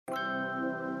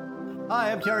Hi,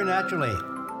 I'm Terry Naturally,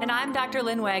 And I'm Dr.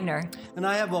 Lynn Wagner. and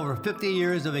I have over 50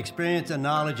 years of experience and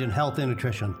knowledge in health and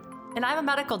nutrition. And I'm a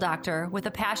medical doctor with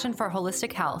a passion for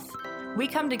holistic health. We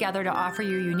come together to offer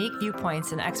you unique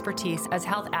viewpoints and expertise as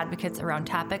health advocates around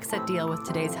topics that deal with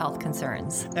today's health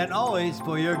concerns. And always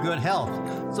for your good health.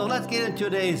 So let's get into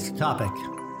today's topic.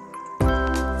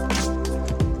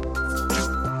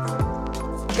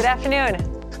 Good afternoon.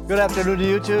 Good afternoon to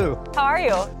you too. How are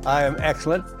you? I am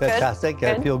excellent, fantastic,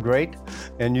 Good. I feel great.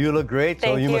 And you look great,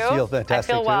 Thank so you must feel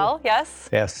fantastic I feel too. well, yes.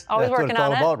 Yes, Always that's what working it's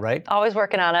all on it. about, right? Always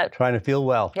working on it. Trying to feel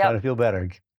well, Yep. trying to feel better,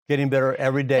 getting better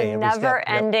every day, every step. Yep.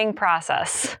 Never-ending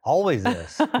process. Always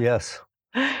is, yes.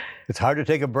 It's hard to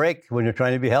take a break when you're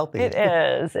trying to be healthy. It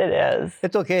is.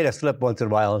 It's okay to slip once in a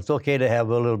while. It's okay to have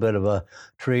a little bit of a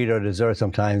treat or dessert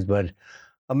sometimes, but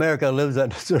America lives on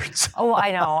desserts. Oh,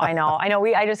 I know.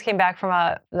 I just came back from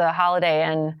the holiday,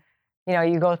 and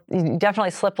you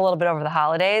definitely slip a little bit over the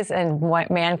holidays, and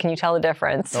man, can you tell the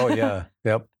difference? Oh yeah,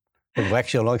 yep. It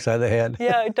whacks you alongside the head.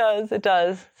 Yeah, it does.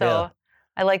 So Yeah.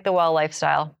 I like the well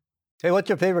lifestyle. Hey, what's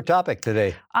your favorite topic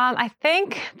today? I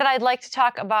think that I'd like to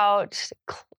talk about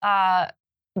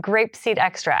grapeseed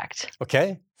extract.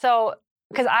 Okay. So,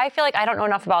 because I feel like I don't know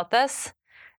enough about this.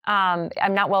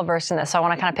 I'm not well versed in this, so I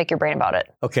want to kind of pick your brain about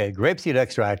it. Okay, grapeseed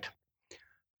extract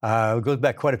goes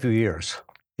back quite a few years.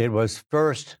 It was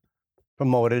first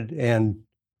promoted and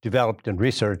developed and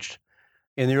researched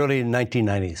in the early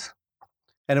 1990s.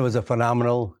 And it was a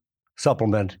phenomenal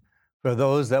supplement for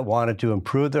those that wanted to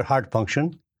improve their heart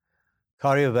function,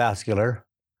 cardiovascular.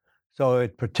 So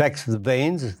it protects the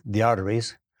veins, the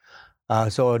arteries.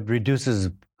 So it reduces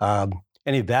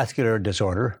any vascular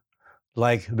disorder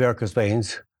like varicose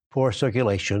veins, poor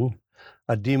circulation,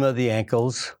 edema of the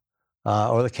ankles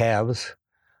or the calves,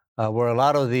 where a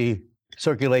lot of the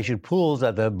circulation pools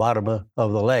at the bottom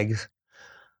of the legs.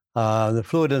 The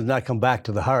fluid does not come back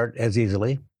to the heart as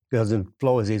easily, doesn't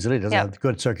flow as easily, doesn't have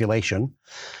good circulation,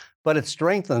 but it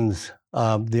strengthens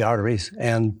the arteries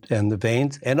and the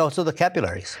veins and also the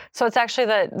capillaries. So it's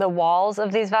actually the walls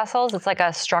of these vessels. It's like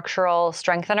a structural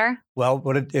strengthener. Well,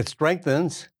 what it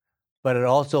strengthens, but it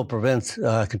also prevents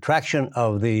contraction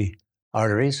of the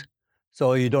arteries,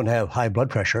 so you don't have high blood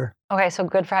pressure. Okay, so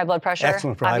good for high blood pressure.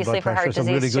 Excellent for Obviously high blood pressure. For heart Some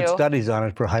disease really good too. studies on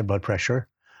it for high blood pressure.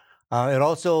 It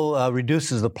also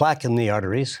reduces the plaque in the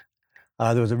arteries.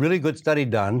 There was a really good study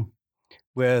done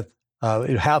with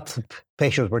half the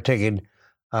patients were taking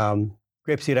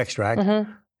grapeseed extract.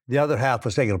 Mm-hmm. The other half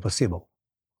was taking a placebo.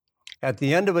 At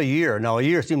the end of a year, now a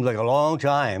year seems like a long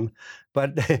time,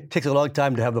 but it takes a long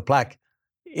time to have the plaque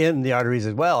in the arteries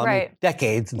as well. I mean,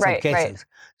 decades in some cases. Right.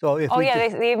 So if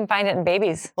they even find it in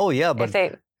babies. Oh yeah, but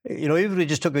even if it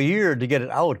just took a year to get it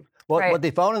out. What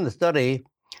they found in the study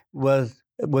was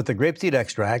with the grapeseed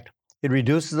extract, it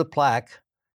reduces the plaque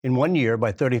in 1 year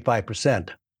by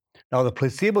 35%. Now the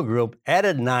placebo group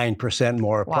added 9%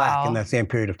 more plaque in that same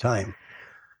period of time.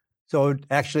 So it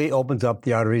actually opens up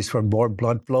the arteries for more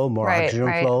blood flow, more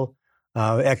oxygen flow.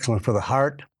 Excellent for the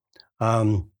heart.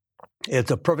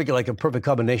 It's a perfect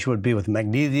combination would be with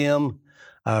magnesium,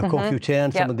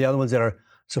 CoQ10, some of the other ones that are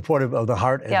supportive of the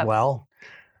heart as well.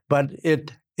 But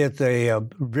it's a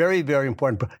very, very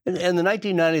important. In the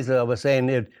 1990s, I was saying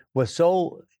it was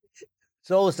so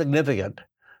significant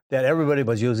that everybody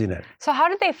was using it. So how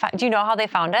did they find? Do you know how they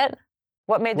found it?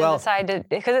 What made them decide to?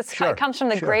 Because it comes from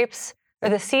the grapes or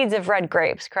the seeds of red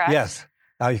grapes, correct? Yes.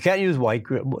 You can't use white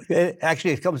grapes.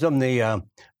 Actually, it comes from the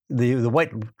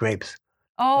white grapes.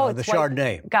 Oh, the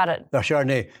Chardonnay. Got it. The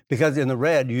Chardonnay, because in the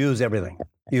red you use everything.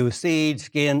 You use seed,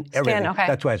 skin, everything. Okay.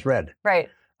 That's why it's red. Right.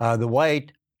 The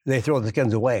white, they throw the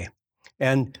skins away.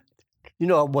 And you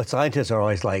know what scientists are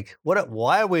always like,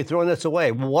 why are we throwing this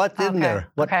away? What's in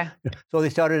there? So they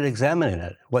started examining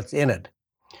it, what's in it.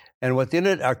 And what's in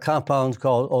it are compounds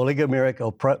called oligomeric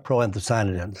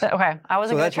proanthocyanidins. Okay. I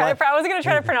wasn't going to try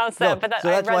to pronounce that, but so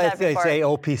that's why they say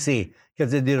OPC,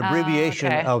 because it's the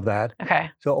abbreviation of that. Okay.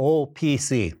 So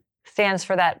OPC. Stands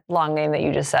for that long name that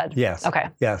you just said. Yes. Okay.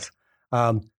 Yes.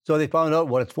 So they found out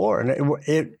what it's for. And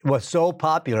it was so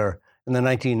popular in the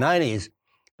 1990s,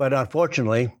 but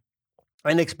unfortunately,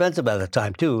 inexpensive at the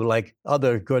time too, like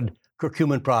other good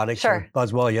curcumin products or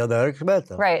boswellia, they're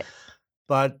expensive. Right.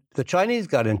 But the Chinese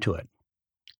got into it.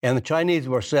 And the Chinese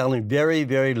were selling very,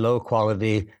 very low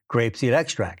quality grapeseed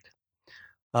extract.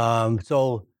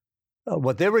 So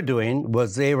what they were doing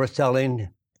was they were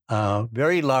selling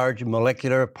very large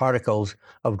molecular particles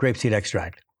of grapeseed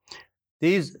extract.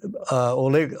 These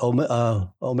oligomeric,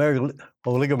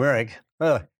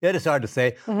 it is hard to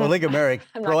say, oligomeric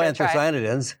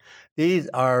proanthocyanidins, these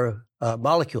are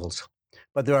molecules,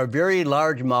 but there are very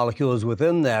large molecules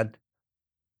within that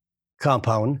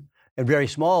compound and very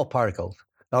small particles.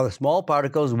 Now, the small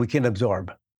particles we can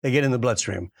absorb. They get in the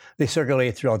bloodstream. They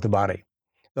circulate throughout the body.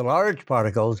 The large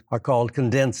particles are called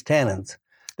condensed tannins.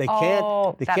 They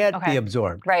can't be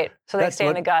absorbed. Right. So they stay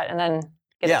in the gut and then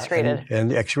get excreted.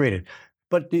 And excreted.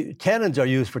 But the tannins are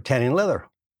used for tanning leather.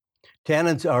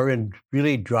 Tannins are in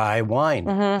really dry wine.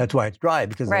 That's why it's dry,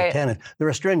 because of the tannins. They're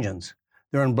astringents.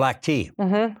 They're in black tea.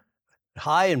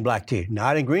 High in black tea,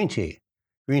 not in green tea.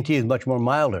 Green tea is much more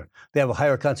milder. They have a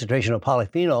higher concentration of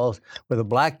polyphenols, where the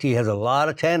black tea has a lot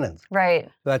of tannins. Right.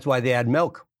 That's why they add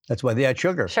milk. That's why they add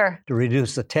sugar. Sure. To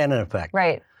reduce the tannin effect.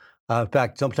 Right. In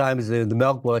fact, sometimes the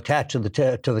milk will attach to the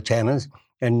tannins,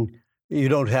 and you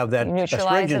don't have that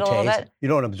astringent taste. You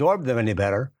don't absorb them any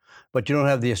better, but you don't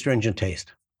have the astringent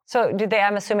taste. So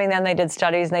I'm assuming then they did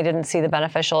studies and they didn't see the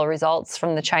beneficial results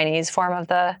from the Chinese form of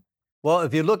the... Well,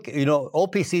 if you look,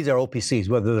 OPCs are OPCs,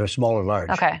 whether they're small or large.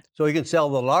 Okay. So you can sell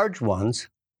the large ones,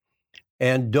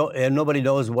 and nobody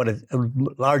knows what is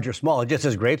large or small. It just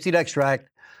says grapeseed extract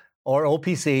or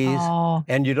OPCs,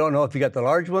 and you don't know if you got the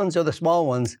large ones or the small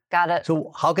ones. Got it.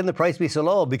 So how can the price be so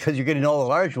low? Because you're getting all the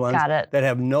large ones that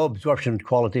have no absorption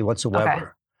quality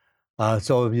whatsoever. Okay.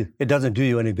 So it doesn't do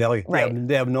you any value. Right.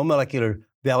 They have no molecular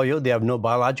value. They have no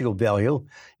biological value.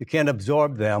 You can't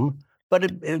absorb them.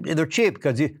 But they're cheap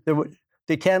because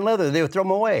they tan leather. They would throw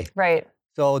them away. Right.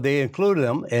 So they included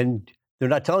them, and they're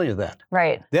not telling you that.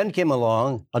 Right. Then came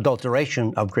along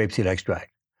adulteration of grapeseed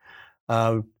extract.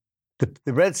 The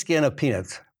red skin of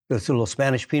peanuts, those little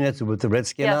Spanish peanuts with the red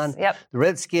skin on. Yep. The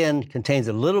red skin contains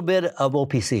a little bit of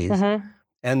OPCs,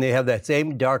 and they have that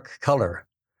same dark color.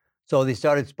 So they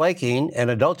started spiking and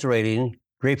adulterating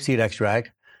grapeseed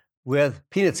extract with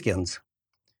peanut skins.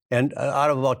 And out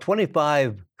of about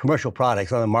 25 commercial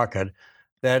products on the market,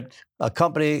 that a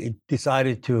company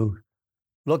decided to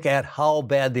look at how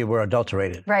bad they were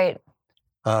adulterated. Right.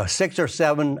 6 or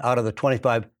 7 out of the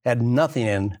 25 had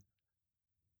nothing,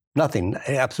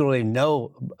 absolutely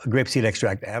no grapeseed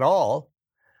extract at all.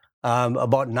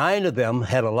 About 9 of them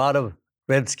had a lot of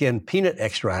red skin peanut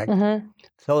extract.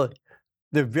 So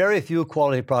there are very few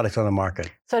quality products on the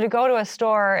market. So to go to a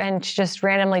store and just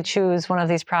randomly choose one of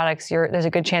these products, there's a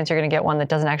good chance you're going to get one that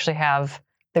doesn't actually have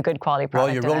the good quality product.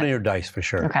 Well, you're rolling your dice for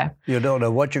sure. Okay. You don't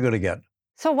know what you're going to get.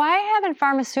 So why haven't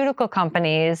pharmaceutical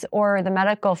companies or the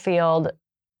medical field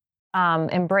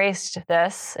embraced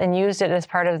this and used it as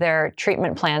part of their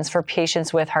treatment plans for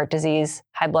patients with heart disease,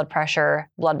 high blood pressure,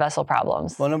 blood vessel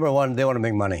problems? Well, number one, they want to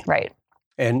make money. Right.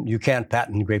 And you can't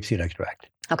patent grapeseed extract.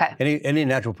 Okay. Any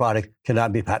natural product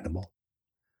cannot be patentable.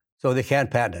 So they can't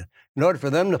patent it. In order for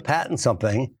them to patent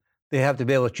something, they have to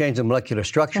be able to change the molecular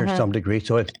structure to some degree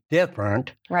so it's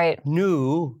different,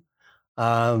 new,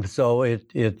 so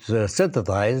it's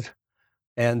synthesized,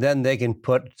 and then they can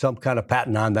put some kind of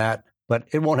patent on that, but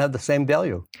it won't have the same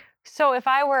value. So if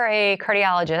I were a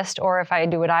cardiologist, or if I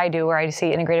do what I do, where I see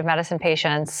integrative medicine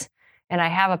patients, and I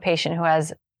have a patient who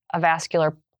has a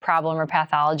vascular problem or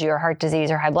pathology or heart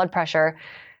disease or high blood pressure,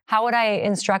 how would I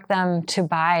instruct them to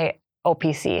buy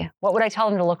OPC? What would I tell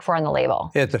them to look for on the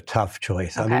label? It's a tough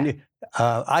choice. Okay. I mean,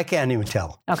 I can't even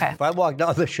tell. Okay. If I walk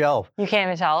down the shelf, you can't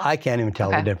even tell? I can't even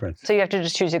tell the difference. So you have to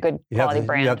just choose a good quality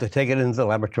brand. You have to take it into the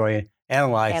laboratory,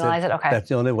 analyze it. Okay. That's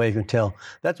the only way you can tell.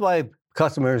 That's why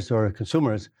customers or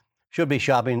consumers should be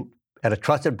shopping at a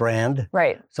trusted brand.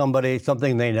 Right.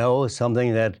 Something they know,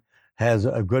 something that has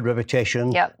a good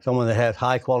reputation. Yep. Someone that has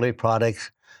high quality products.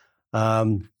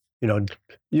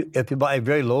 If you buy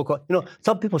very local,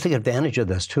 some people take advantage of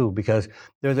this too, because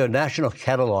there's a national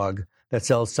catalog that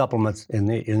sells supplements in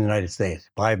the United States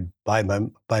by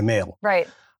mail. Right.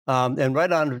 And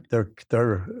right on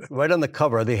right on the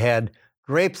cover, they had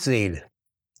grapeseed,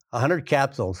 100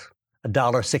 capsules,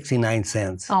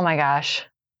 $1.69. Oh my gosh.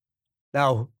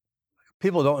 Now,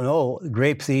 people don't know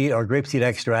grapeseed or grapeseed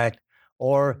extract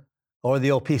or the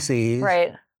OPCs.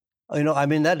 Right.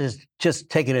 That is just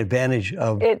taking advantage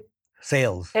of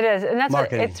sales. It is. And that's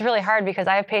it's really hard, because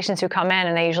I have patients who come in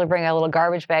and they usually bring a little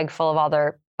garbage bag full of all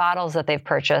their bottles that they've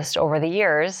purchased over the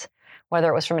years, whether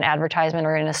it was from an advertisement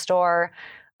or in a store.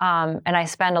 And I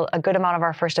spend a good amount of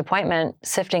our first appointment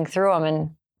sifting through them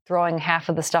and throwing half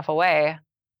of the stuff away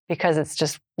because it's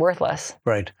just worthless.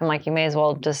 Right. I'm like, you may as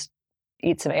well just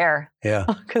eat some air. Yeah.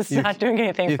 Because it's not doing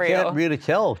anything for you. You can't really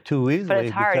tell too easily. But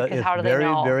it's hard, because how do they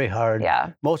know? It's very, very hard.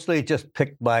 Yeah. Mostly just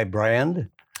picked by brand.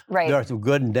 Right. There are some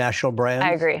good national brands.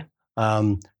 I agree.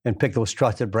 And pick those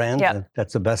trusted brands. Yep.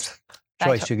 That's the best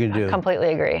choice you can do. I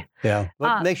completely agree. Yeah.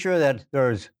 But make sure that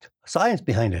there's science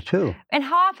behind it too. And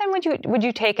how often would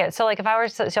you take it? So like if I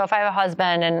have a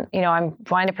husband and I'm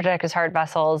wanting to protect his heart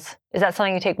vessels, is that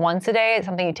something you take once a day? Is it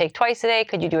something you take twice a day?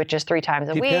 Could you do it just 3 times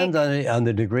a week? Depends on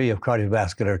the degree of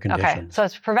cardiovascular conditions. Okay, so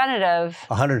it's preventative.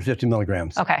 150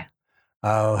 milligrams. Okay.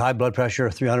 High blood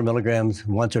pressure, 300 milligrams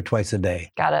once or twice a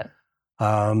day. Got it.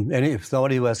 And if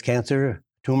somebody who has cancer,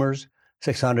 tumors,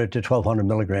 600 to 1,200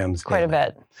 milligrams. Quite daily. a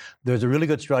bit. There's a really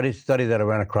good study that I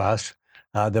ran across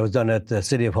that was done at the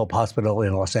City of Hope Hospital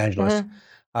in Los Angeles.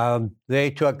 Mm-hmm.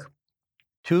 They took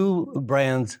 2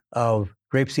 brands of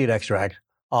grapeseed extract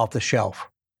off the shelf,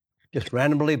 just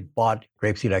randomly bought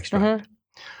grapeseed extract.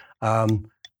 Mm-hmm.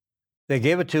 They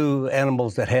gave it to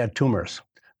animals that had tumors.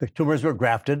 The tumors were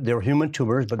grafted. They were human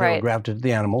tumors, but they were grafted to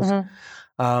the animals.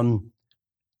 Mm-hmm.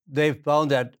 They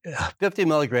found that 50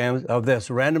 milligrams of this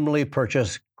randomly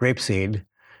purchased grapeseed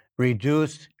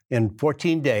reduced in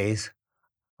 14 days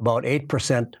about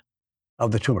 8%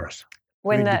 of the tumors.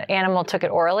 When the animal took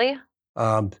it orally?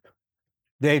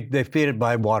 They feed it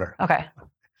by water. Okay.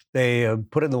 They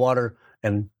put it in the water,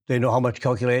 and they know how much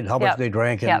calculate, how much they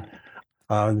drank, and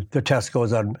the test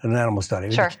goes on an animal study.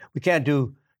 Sure.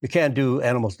 You can't do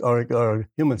animals or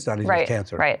human studies with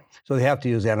cancer. Right. So they have to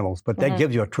use animals, but that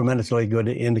gives you a tremendously good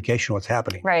indication of what's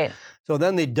happening. Right. So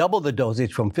then they doubled the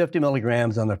dosage from 50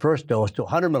 milligrams on the first dose to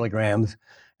 100 milligrams,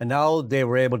 and now they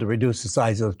were able to reduce the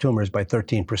size of the tumors by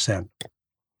 13%.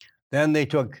 Then they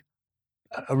took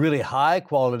a really high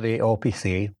quality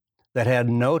OPC that had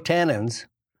no tannins.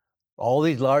 All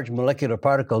these large molecular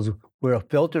particles were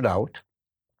filtered out.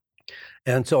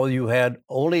 And so you had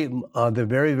only the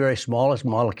very, very smallest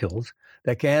molecules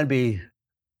that can be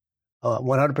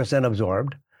 100%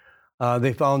 absorbed.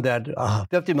 They found that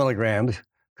 50 milligrams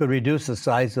could reduce the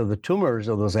size of the tumors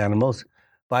of those animals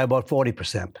by about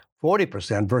 40%.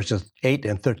 40% versus 8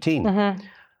 and 13. Mm-hmm.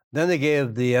 Then they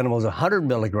gave the animals 100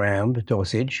 milligram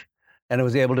dosage, and it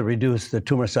was able to reduce the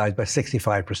tumor size by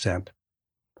 65%.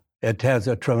 It has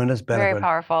a tremendous benefit. Very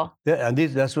powerful. And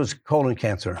this was colon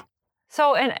cancer.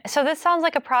 So this sounds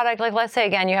like a product, like let's say,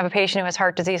 again, you have a patient who has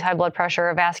heart disease, high blood pressure,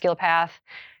 a vasculopath.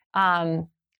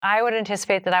 I would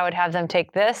anticipate that I would have them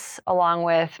take this along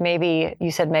with maybe, you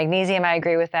said magnesium, I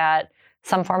agree with that,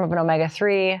 some form of an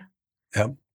omega-3.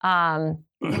 Yep.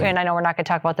 And I know we're not going to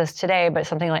talk about this today, but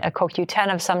something like a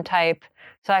CoQ10 of some type.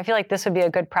 So I feel like this would be a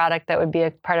good product that would be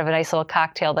a part of a nice little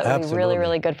cocktail that would be really,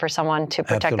 really good for someone to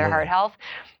protect their heart health.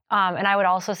 And I would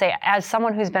also say, as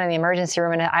someone who's been in the emergency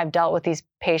room, and I've dealt with these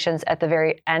patients at the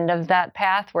very end of that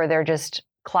path where they're just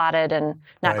clotted and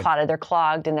not clotted, they're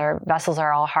clogged and their vessels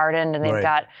are all hardened and they've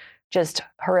got just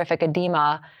horrific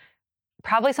edema.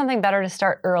 Probably something better to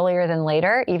start earlier than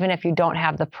later, even if you don't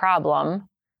have the problem.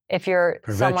 If you're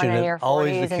someone in your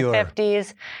 40s and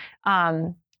 50s,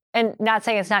 and not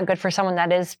saying it's not good for someone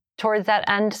that is towards that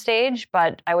end stage,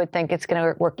 but I would think it's going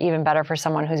to work even better for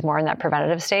someone who's more in that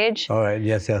preventative stage. All right,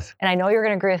 yes. And I know you're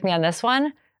going to agree with me on this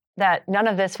one, that none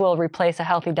of this will replace a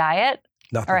healthy diet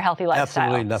or a healthy lifestyle.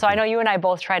 Absolutely nothing. So I know you and I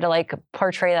both try to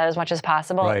portray that as much as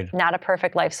possible. Right. Not a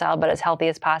perfect lifestyle, but as healthy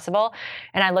as possible.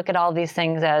 And I look at all these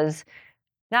things as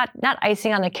not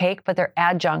icing on the cake, but they're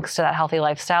adjuncts to that healthy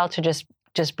lifestyle to just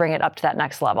bring it up to that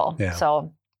next level. Yeah.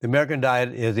 So the American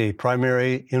diet is a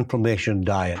primary inflammation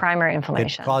diet. Primary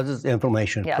inflammation. It causes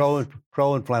inflammation, yes.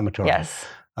 pro-inflammatory. Yes.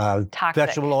 Toxic.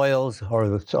 Vegetable oils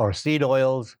or seed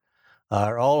oils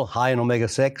are all high in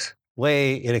omega-6,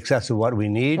 way in excess of what we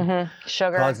need. Mm-hmm.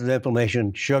 Sugar. Causes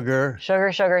inflammation. Sugar.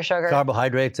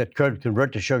 Carbohydrates that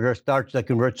convert to sugar. Starch that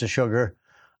converts to sugar.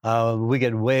 We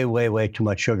get way, way, way too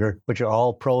much sugar, which are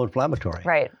all pro-inflammatory.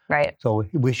 Right. So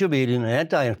we should be eating an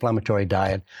anti-inflammatory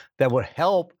diet that would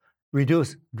help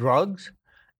reduce drugs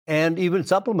and even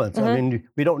supplements. Mm-hmm. I mean,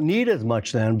 we don't need as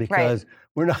much then because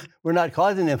we're not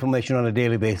causing inflammation on a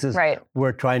daily basis. Right.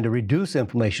 We're trying to reduce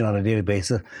inflammation on a daily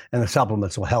basis, and the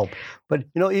supplements will help. But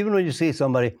even when you see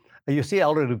somebody, you see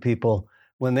elderly people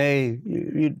when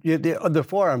their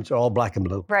forearms are all black and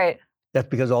blue. Right. That's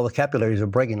because all the capillaries are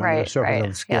breaking on the surface of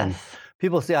the skin. Yes.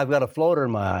 People say, I've got a floater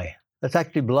in my eye. That's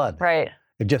actually blood. Right.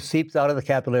 It just seeps out of the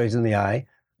capillaries in the eye.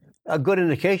 A good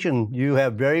indication you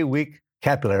have very weak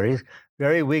capillaries,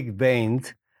 very weak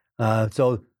veins.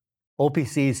 So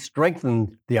OPCs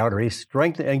strengthen the arteries,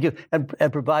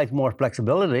 and provides more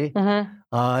flexibility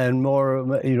and more,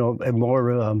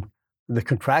 the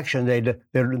contraction.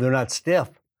 They're not stiff.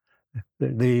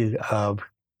 The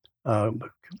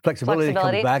flexibility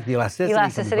comes back, the elasticity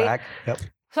comes back. Yep.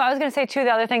 So I was going to say, too,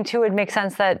 the other thing, too, would make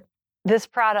sense that this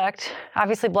product,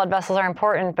 obviously blood vessels are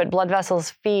important, but blood vessels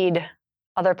feed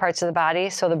other parts of the body,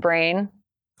 so the brain,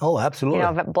 Oh, absolutely.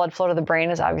 You know, blood flow to the brain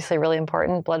is obviously really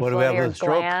important. Blood What do flow we to have your with a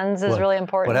stroke? glands is really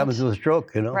important. What happens with a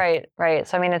stroke, you know? Right, right.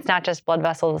 So I mean, it's not just blood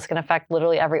vessels. It's going to affect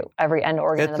literally every end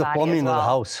organ in It's the the body plumbing as well. of the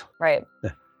house. Right.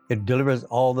 It delivers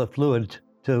all the fluid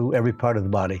to every part of the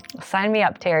body. Sign me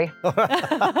up, Terry.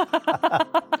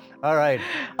 All right.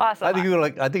 Awesome. I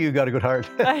think you got a good heart.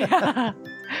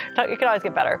 You can always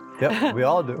get better. Yep, we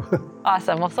all do.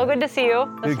 Awesome. Well, so good to see you.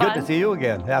 It was Good fun. to see you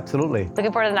again. Absolutely.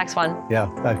 Looking forward to the next one. Yeah,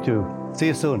 I too. See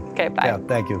you soon. Okay, bye. Yeah,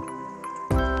 thank you.